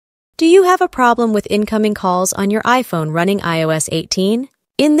Do you have a problem with incoming calls on your iPhone running iOS 18?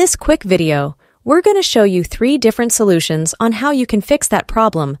 In this quick video, we're going to show you 3 different solutions on how you can fix that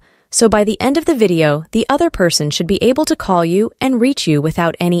problem, so by the end of the video, the other person should be able to call you and reach you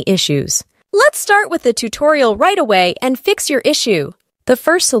without any issues. Let's start with the tutorial right away and fix your issue. The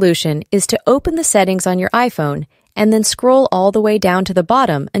first solution is to open the settings on your iPhone and then scroll all the way down to the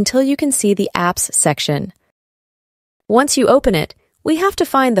bottom until you can see the Apps section. Once you open it, we have to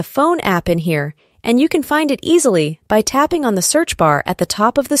find the phone app in here, and you can find it easily by tapping on the search bar at the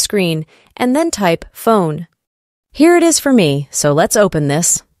top of the screen and then type phone. Here it is for me, so let's open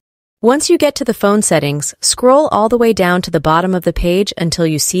this. Once you get to the phone settings, scroll all the way down to the bottom of the page until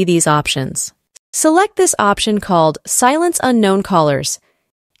you see these options. Select this option called Silence Unknown Callers.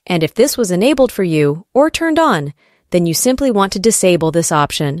 And if this was enabled for you or turned on, then you simply want to disable this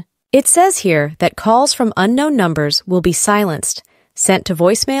option. It says here that calls from unknown numbers will be silenced, sent to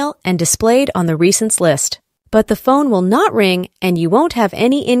voicemail, and displayed on the recents list. But the phone will not ring and you won't have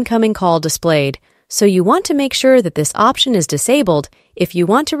any incoming call displayed, so you want to make sure that this option is disabled if you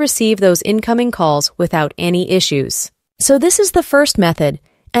want to receive those incoming calls without any issues. So this is the first method,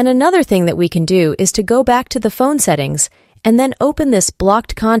 and another thing that we can do is to go back to the phone settings and then open this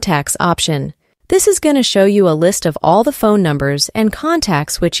Blocked Contacts option. This is going to show you a list of all the phone numbers and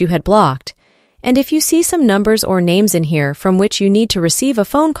contacts which you had blocked. And if you see some numbers or names in here from which you need to receive a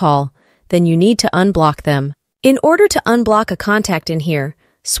phone call, then you need to unblock them. In order to unblock a contact in here,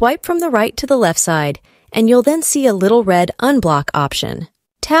 swipe from the right to the left side, and you'll then see a little red unblock option.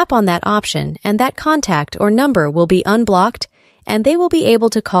 Tap on that option, and that contact or number will be unblocked, and they will be able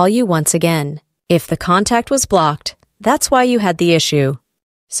to call you once again. If the contact was blocked, that's why you had the issue.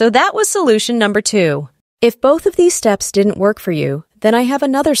 So that was solution number 2. If both of these steps didn't work for you, then I have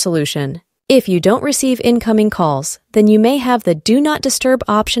another solution. If you don't receive incoming calls, then you may have the Do Not Disturb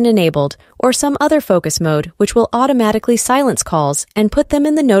option enabled or some other focus mode which will automatically silence calls and put them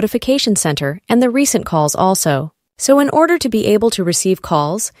in the notification center and the recent calls also. So in order to be able to receive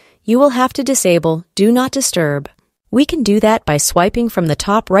calls, you will have to disable Do Not Disturb. We can do that by swiping from the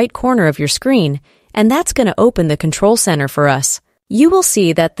top right corner of your screen, and that's going to open the control center for us. You will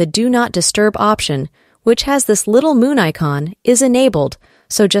see that the Do Not Disturb option, which has this little moon icon, is enabled,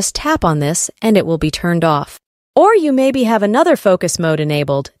 so just tap on this and it will be turned off. Or you maybe have another focus mode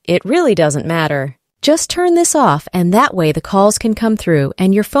enabled. It really doesn't matter. Just turn this off and that way the calls can come through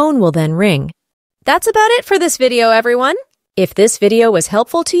and your phone will then ring. That's about it for this video, everyone. If this video was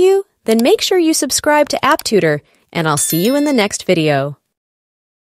helpful to you, then make sure you subscribe to App Tutor, and I'll see you in the next video.